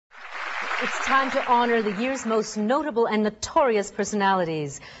It's time to honor the year's most notable and notorious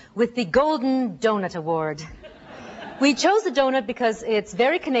personalities with the Golden Donut Award. We chose the donut because it's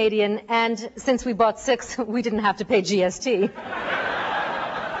very Canadian, and since we bought 6, we didn't have to pay GST.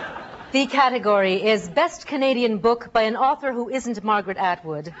 The category is Best Canadian Book by an author who isn't Margaret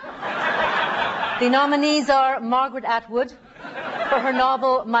Atwood. The nominees are Margaret Atwood for her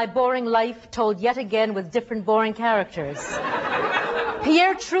novel My Boring Life, told yet again with different boring characters.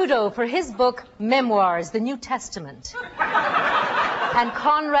 Pierre Trudeau for his book Memoirs, the New Testament. And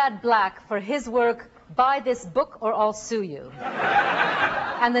Conrad Black for his work Buy This Book or I'll Sue You.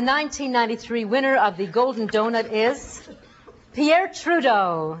 And the 1993 winner of the Golden Donut is Pierre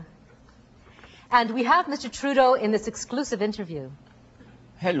Trudeau. And we have Mr. Trudeau in this exclusive interview.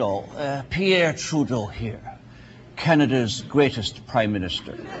 Hello, Pierre Trudeau here, Canada's greatest Prime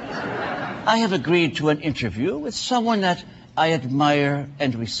Minister. I have agreed to an interview with someone that I admire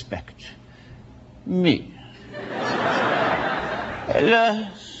and respect. Me. Well,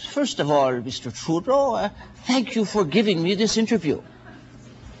 first of all, Mr. Trudeau, thank you for giving me this interview.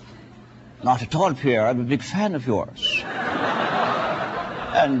 Not at all, Pierre. I'm a big fan of yours.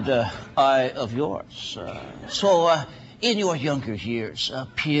 And I of yours. In your younger years,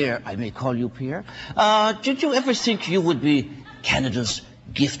 Pierre, I may call you Pierre, did you ever think you would be Canada's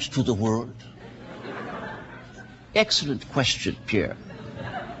gift to the world? Excellent question, Pierre.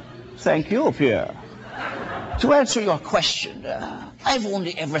 Thank you, Pierre. To answer your question, I've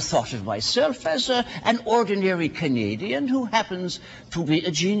only ever thought of myself as an ordinary Canadian who happens to be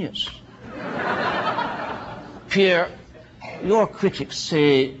a genius. Pierre, your critics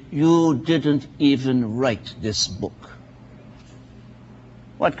say you didn't even write this book.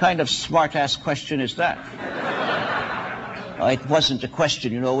 What kind of smart-ass question is that? It wasn't a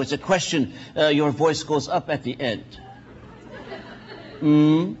question, you know. It's a question, your voice goes up at the end.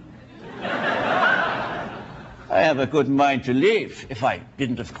 I have a good mind to leave, if I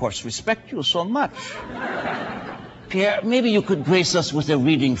didn't, of course, respect you so much. Pierre, maybe you could grace us with a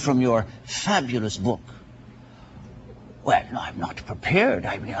reading from your fabulous book. Well, no, I'm not prepared.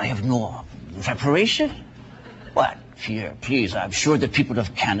 I mean, I have no preparation. Well, Pierre, please, I'm sure the people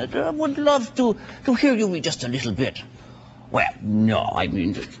of Canada would love to hear you read just a little bit. Well, no, I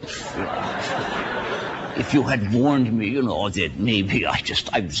mean, if you had warned me, you know, that maybe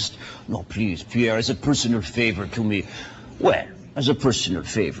no, please, Pierre, as a personal favor to me. Well, as a personal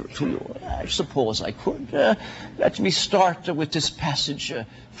favor to you, I suppose I could. Let me start with this passage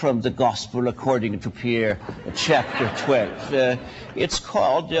from the Gospel according to Pierre, chapter 12. It's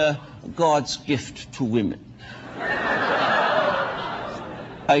called God's Gift to Women.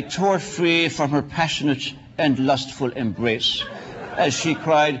 I tore free from her passionate and lustful embrace as she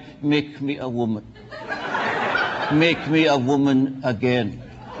cried, "Make me a woman. Make me a woman again."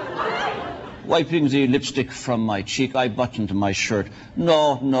 Wiping the lipstick from my cheek, I buttoned my shirt.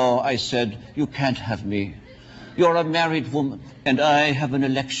 "No, no," I said, "you can't have me. You're a married woman, and I have an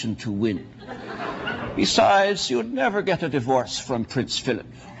election to win. Besides, you'd never get a divorce from Prince Philip."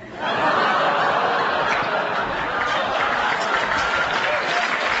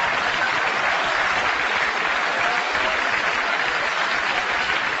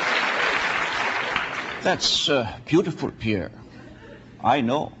 That's beautiful, Pierre. I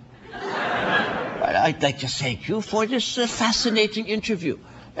know. I'd like to thank you for this fascinating interview.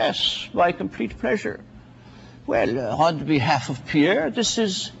 Yes, my complete pleasure. Well, on behalf of Pierre, this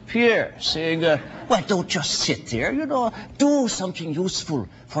is Pierre saying, well, don't just sit there, you know, do something useful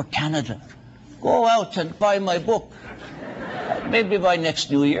for Canada. Go out and buy my book. Maybe by next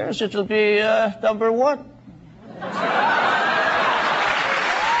New Year's it'll be #1.